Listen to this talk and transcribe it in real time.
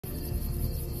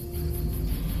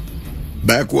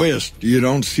Back west, you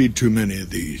don't see too many of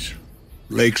these.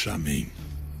 Lakes, I mean.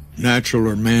 Natural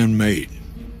or man-made.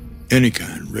 Any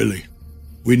kind, really.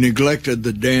 We neglected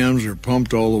the dams or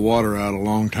pumped all the water out a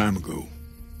long time ago.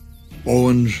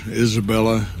 Owens,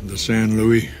 Isabella, the San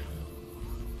Luis.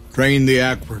 Drained the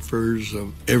aquifers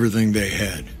of everything they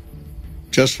had.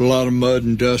 Just a lot of mud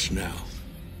and dust now.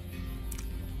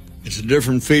 It's a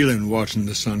different feeling watching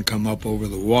the sun come up over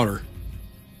the water.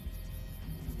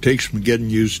 Takes some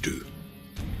getting used to.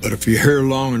 But if you're here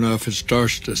long enough, it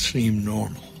starts to seem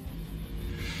normal.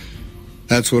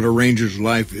 That's what a ranger's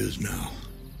life is now,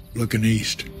 looking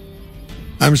east.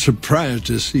 I'm surprised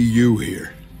to see you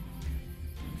here.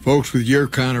 Folks with your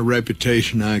kind of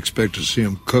reputation, I expect to see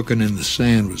them cooking in the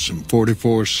sand with some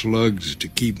 44 slugs to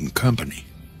keep them company.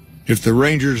 If the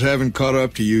rangers haven't caught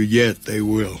up to you yet, they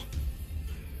will.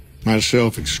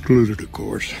 Myself excluded, of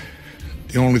course.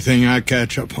 The only thing I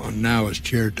catch up on now is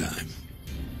chair time.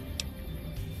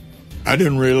 I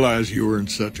didn't realize you were in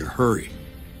such a hurry.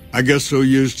 I guess so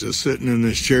used to sitting in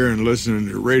this chair and listening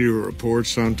to radio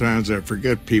reports, sometimes I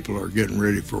forget people are getting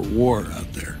ready for war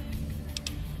out there.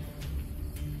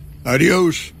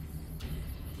 Adios.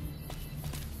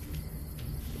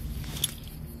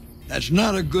 That's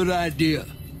not a good idea.